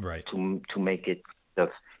camera, right, to make it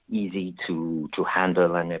easy to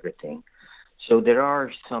handle and everything. So there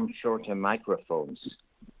are some shorter microphones,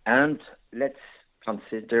 and let's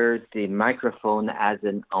consider the microphone as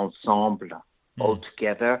an ensemble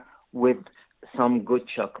altogether with some good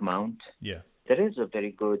shock mount. Yeah, there is a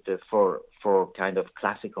very good for kind of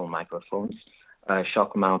classical microphones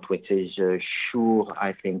shock mount, which is Shure,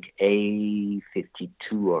 I think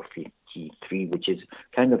A52 or 53, which is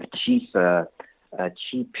kind of cheap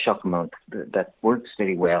shock mount that works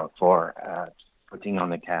very well for putting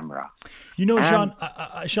on a camera. You know, And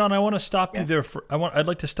Jean, I want to stop you yeah, there I'd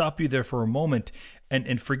like to stop you there for a moment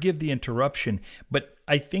and forgive the interruption, but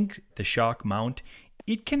I think the shock mount,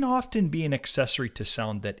 it can often be an accessory to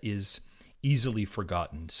sound that is easily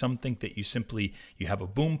forgotten. Some think that you have a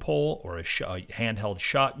boom pole or a handheld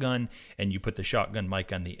shotgun and you put the shotgun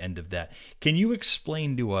mic on the end of that. Can you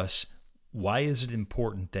explain to us why is it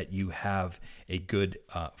important that you have a good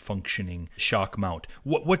functioning shock mount?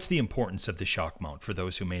 What's the importance of the shock mount for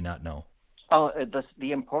those who may not know?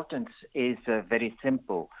 the importance is very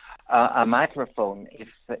simple. A microphone,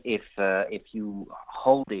 if you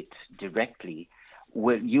hold it directly,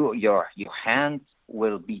 your hand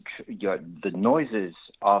will be the noises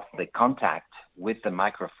of the contact with the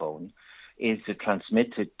microphone is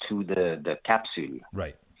transmitted to the capsule.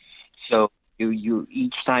 Right. So you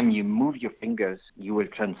each time you move your fingers, you will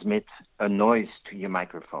transmit a noise to your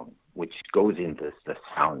microphone, which goes into the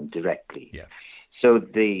sound directly. Yeah. So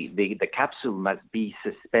the capsule must be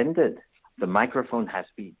suspended. The microphone has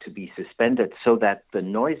to be suspended so that the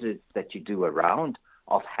noises that you do around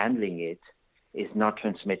of handling it is not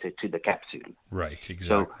transmitted to the capsule. Right,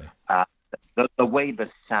 exactly. So the way the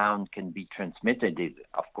sound can be transmitted is,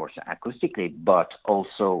 of course, acoustically, but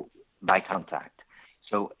also by contact.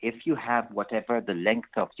 So if you have whatever the length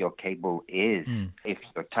of your cable is, if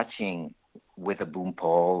you're touching with a boom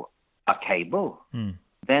pole a cable,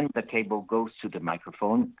 then the cable goes to the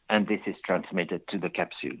microphone and this is transmitted to the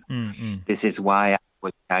capsule. This is why I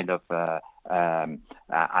was kind of,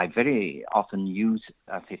 I very often use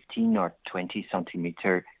a 15 or 20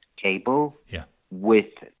 centimeter cable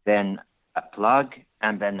with then a plug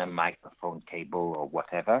and then a microphone cable or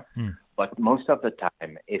whatever. But most of the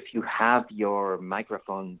time, if you have your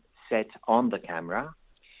microphone set on the camera,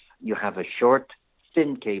 you have a short,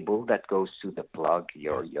 thin cable that goes to the plug,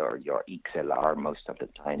 your XLR most of the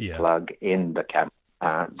time, plug in the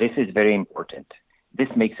camera. This is very important. This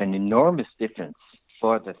makes an enormous difference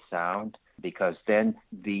for the sound because then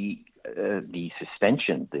the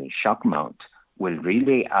suspension, the shock mount, will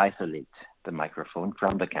really isolate the microphone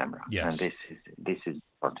from the camera. Yes. And this is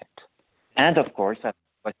important. And of course, I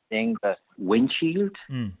was saying the windshield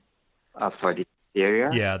for the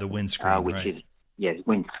exterior. Yeah, the windscreen, which right. is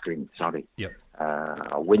windscreen, sorry. Yep.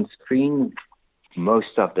 A windscreen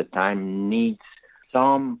most of the time needs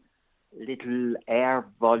some little air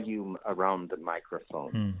volume around the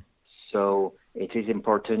microphone. So it is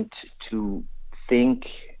important to think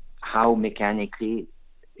how mechanically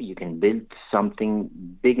you can build something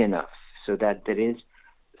big enough so that there is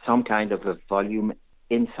some kind of a volume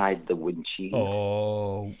inside the windshield.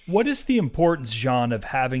 Oh, what is the importance, Jean, of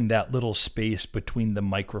having that little space between the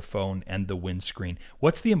microphone and the windscreen?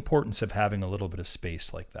 What's the importance of having a little bit of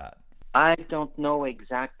space like that? I don't know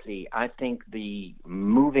exactly. I think the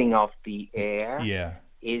moving of the air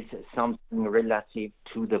is something relative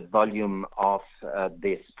to the volume of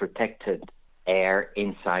this protected air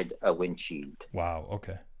inside a windshield. Wow,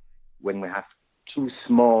 okay. When we have too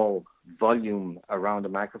small volume around the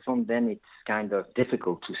microphone, then it's kind of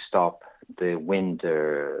difficult to stop the wind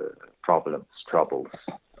troubles.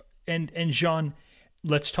 And Jean,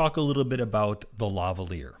 let's talk a little bit about the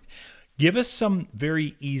lavalier. Give us some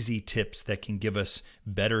very easy tips that can give us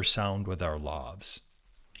better sound with our lavs.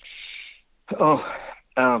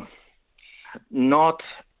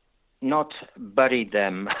 Not bury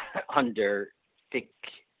them under thick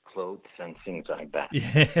clothes and things like that.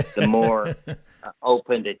 The more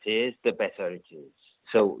open it is, the better it is.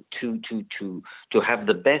 So to have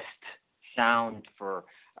the best sound for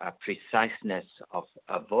preciseness of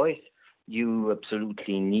a voice, you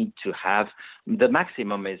absolutely need to have the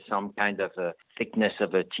maximum is some kind of a thickness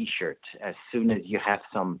of a t-shirt. As soon as you have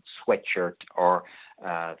some sweatshirt or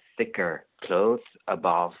thicker clothes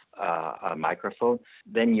above a microphone,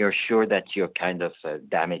 then you're sure that you're kind of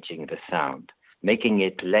damaging the sound, making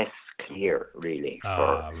it less clear, really,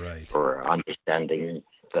 for understanding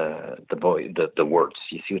the words.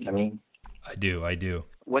 You see what I mean? I do.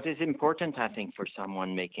 What is important, I think, for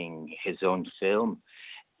someone making his own film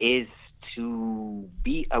is to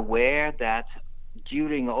be aware that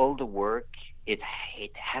during all the work, it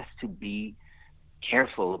has to be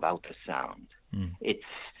careful about the sound.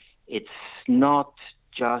 It's not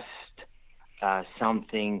just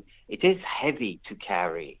something. It is heavy to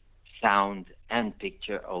carry sound and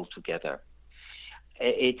picture all together.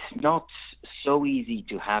 It's not so easy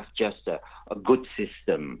to have just a good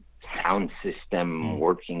sound system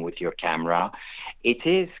working with your camera. It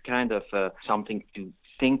is kind of something to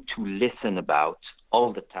think to listen about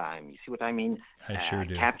all the time. You see what I mean? I sure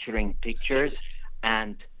do. Capturing pictures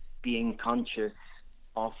and being conscious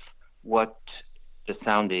of what the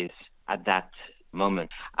sound is at that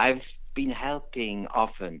moment. I've been helping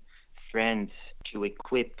often friends to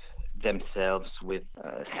equip themselves with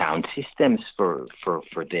sound systems for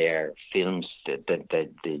their films that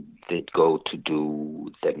they go to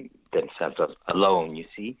do themselves alone, you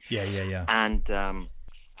see. Yeah. And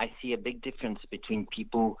I see a big difference between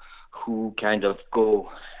people who kind of go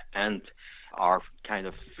and are kind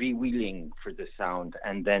of freewheeling for the sound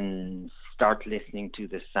and then start listening to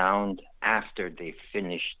the sound after they've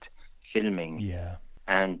finished filming. Yeah.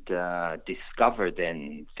 And discover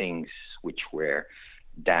then things which were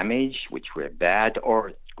damaged, which were bad,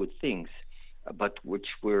 or good things, but which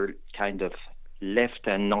were kind of left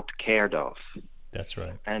and not cared of. That's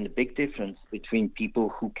right. And a big difference between people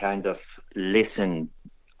who kind of listen,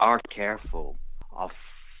 are careful of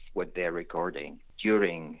what they're recording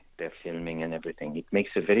during their filming and everything. It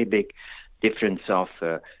makes a very big difference of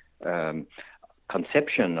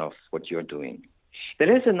conception of what you're doing.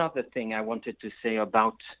 There is another thing I wanted to say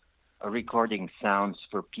about recording sounds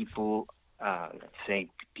for people, let's say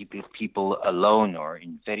people alone or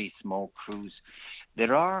in very small crews.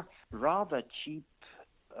 There are rather cheap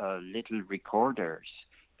little recorders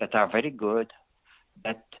that are very good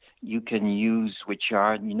that you can use, which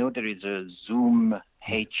are, there is a Zoom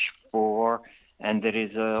H4 and there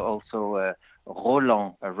is also a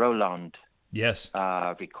Roland Yes.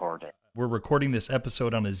 recorder. We're recording this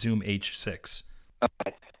episode on a Zoom H6.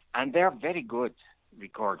 And they're very good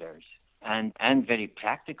recorders and very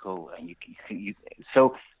practical. And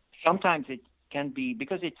so sometimes it can be,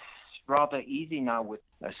 because it's rather easy now with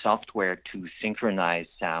software to synchronize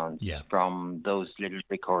sounds from those little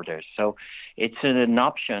recorders. So it's an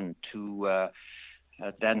option to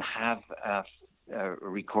then have a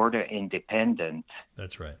recorder independent.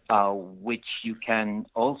 That's right. Which you can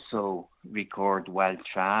also record wild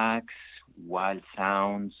tracks, wild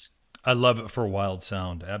sounds. I love it for wild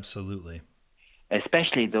sound. Absolutely.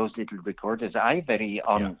 Especially those little recorders.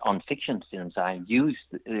 On fiction films, I use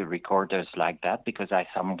recorders like that because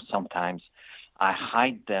sometimes I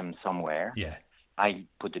hide them somewhere. Yeah. I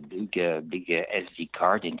put a big SD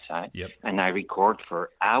card inside, yep. and I record for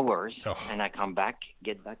hours, and I come back,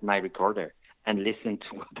 get back my recorder, and listen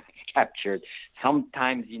to what I captured.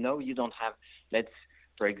 Sometimes, you don't have,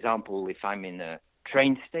 for example, if I'm in a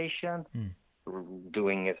train station,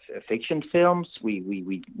 doing fiction films,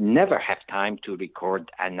 we never have time to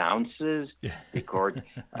record announces, record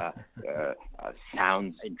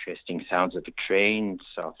sounds, interesting sounds of a train,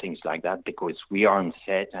 so things like that, because we are on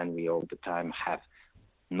set and we all the time have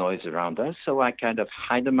noise around us. So I kind of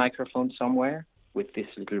hide the microphone somewhere with this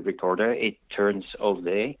little recorder. It turns all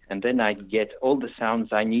day, and then I get all the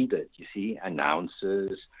sounds I needed, you see,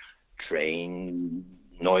 announces, train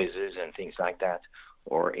noises and things like that.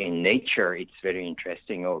 Or in nature, it's very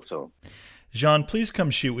interesting also. Jean, please come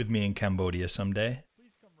shoot with me in Cambodia someday.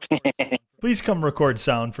 Please come record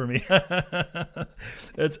sound for me.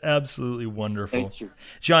 That's absolutely wonderful. Thank you.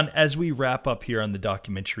 Jean, as we wrap up here on the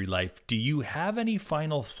documentary life, do you have any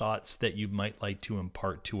final thoughts that you might like to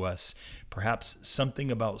impart to us? Perhaps something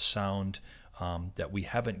about sound that we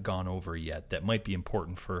haven't gone over yet that might be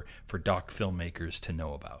important for doc filmmakers to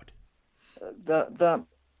know about?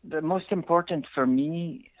 The most important for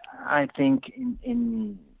me, I think,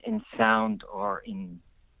 in sound or in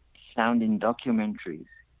sound in documentaries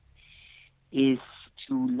is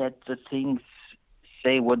to let the things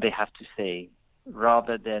say what they have to say,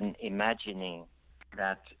 rather than imagining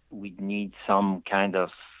that we need some kind of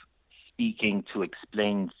speaking to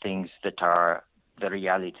explain things that are the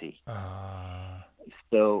reality.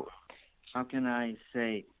 So how can I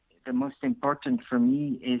say? The most important for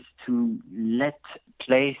me is to let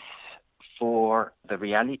place for the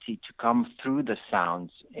reality to come through the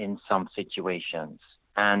sounds in some situations.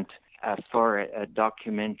 And for a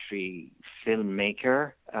documentary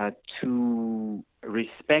filmmaker, to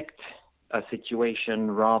respect a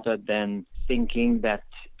situation rather than thinking that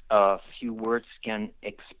a few words can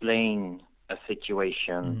explain a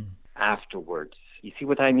situation afterwards. You see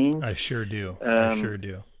what I mean? I sure do.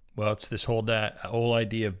 Well, it's this whole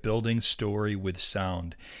idea of building story with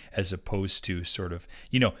sound, as opposed to sort of,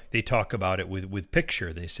 they talk about it with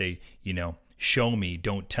picture. They say, show me,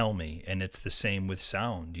 don't tell me. And it's the same with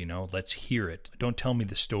sound, let's hear it. Don't tell me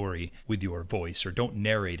the story with your voice, or don't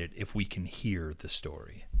narrate it if we can hear the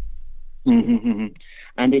story. Mm-hmm.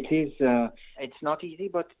 And it is, it's not easy,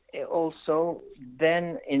 but also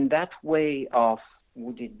then in that way of,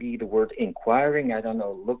 would it be the word inquiring? I don't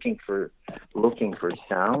know, looking for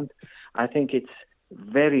sound. I think it's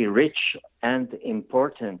very rich and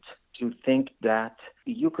important to think that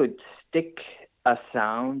you could stick a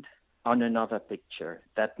sound on another picture.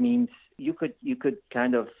 That means you could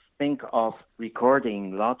kind of think of recording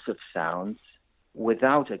lots of sounds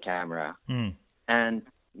without a camera and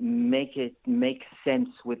make it make sense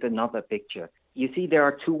with another picture. You see, there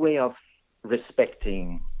are two ways of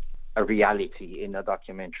respecting a reality in a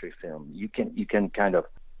documentary film. You can kind of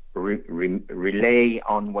relay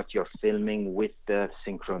on what you're filming with the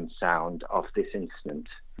synchron sound of this instant.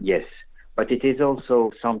 Yes, but it is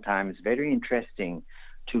also sometimes very interesting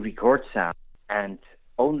to record sound and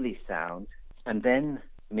only sound, and then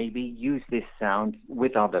maybe use this sound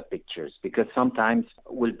with other pictures, because sometimes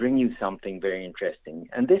will bring you something very interesting.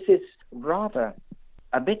 And this is rather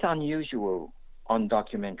a bit unusual on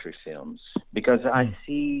documentary films, because I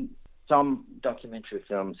see some documentary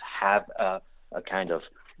films have a kind of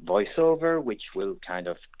voiceover, which will kind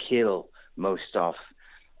of kill most of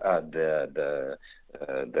the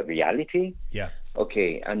reality. Yeah.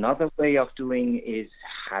 Okay. Another way of doing is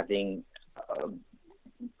having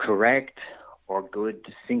correct or good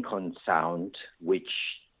synchron sound, which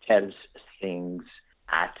tells things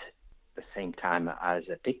at the same time as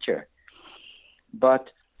a picture.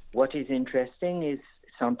 But what is interesting is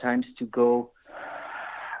sometimes to go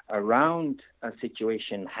around a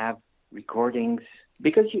situation, have recordings,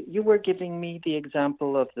 because you were giving me the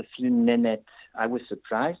example of the film Nenette. I was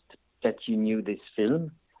surprised that you knew this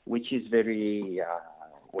film, which is very,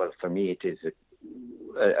 well, for me, it is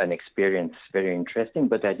an experience very interesting,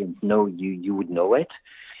 but I didn't know you would know it.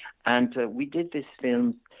 And we did this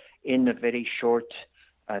film in a very short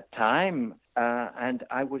time, and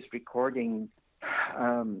I was recording,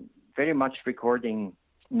 very much recording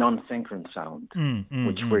non-synchron sound,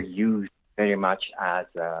 which were used very much as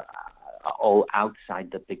all outside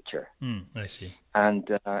the picture. I see. And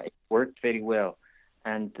it worked very well.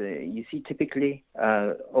 And you see, typically,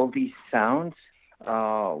 all these sounds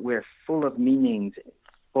were full of meanings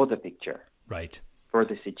for the picture, right, for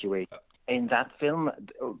the situation. In that film,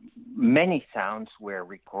 many sounds were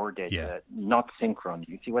recorded, not synchron.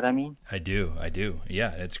 You see what I mean? I do.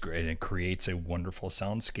 Yeah, it's great. It creates a wonderful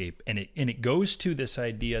soundscape. And it goes to this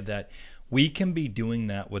idea that we can be doing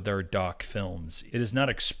that with our doc films. It is not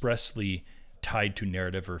expressly tied to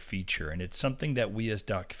narrative or feature. And it's something that we as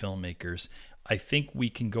doc filmmakers, I think we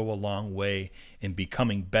can go a long way in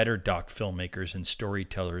becoming better doc filmmakers and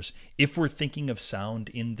storytellers if we're thinking of sound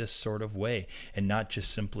in this sort of way, and not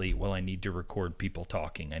just simply, well, I need to record people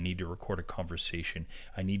talking, I need to record a conversation,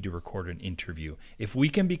 I need to record an interview. If we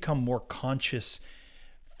can become more conscious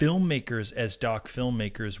filmmakers as doc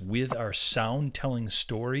filmmakers with our sound telling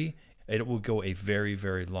story, it will go a very,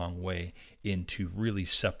 very long way into really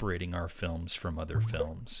separating our films from other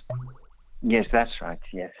films. Yes, that's right.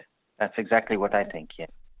 Yes. That's exactly what I think, yeah.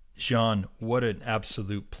 Jean, what an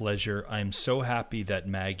absolute pleasure. I'm so happy that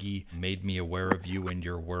Maggie made me aware of you and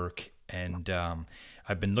your work. And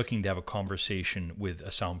I've been looking to have a conversation with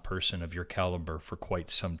a sound person of your caliber for quite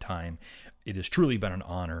some time. It has truly been an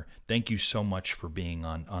honor. Thank you so much for being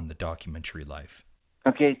on the Documentary Life.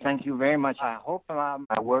 Okay, thank you very much. I hope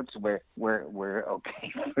my words were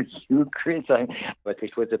okay for you, Chris. But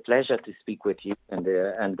it was a pleasure to speak with you, and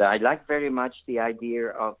I like very much the idea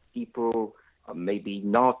of people maybe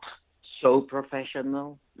not so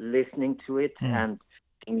professional listening to it and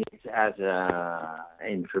seeing it as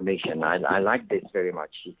information. I like this very much.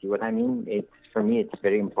 You see what I mean? For me, it's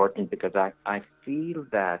very important, because I feel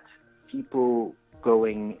that people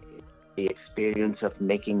going the experience of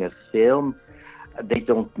making a film, they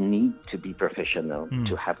don't need to be professional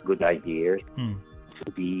to have good ideas,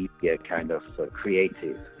 to be kind of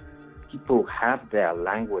creative. People have their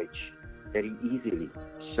language very easily,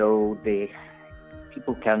 so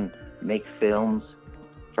people can make films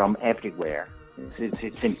from everywhere.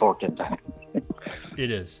 It's important.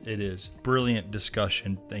 It is. Brilliant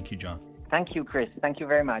discussion. Thank you, John. Thank you, Chris. Thank you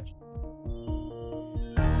very much.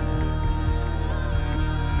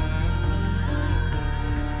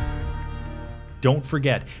 Don't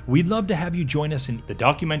forget, we'd love to have you join us in the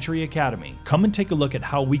Documentary Academy. Come and take a look at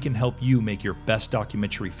how we can help you make your best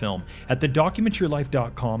documentary film at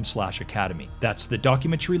thedocumentarylife.com/academy. That's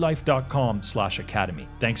thedocumentarylife.com/academy.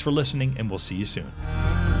 Thanks for listening, and we'll see you soon.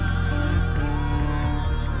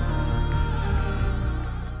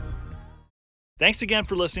 Thanks again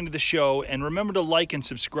for listening to the show, and remember to like and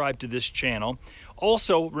subscribe to this channel.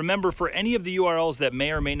 Also, remember, for any of the URLs that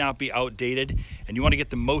may or may not be outdated and you want to get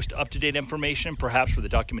the most up-to-date information, perhaps for the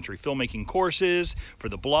documentary filmmaking courses, for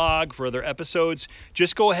the blog, for other episodes,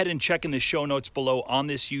 just go ahead and check in the show notes below on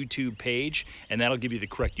this YouTube page, and that'll give you the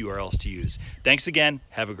correct URLs to use. Thanks again.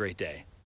 Have a great day.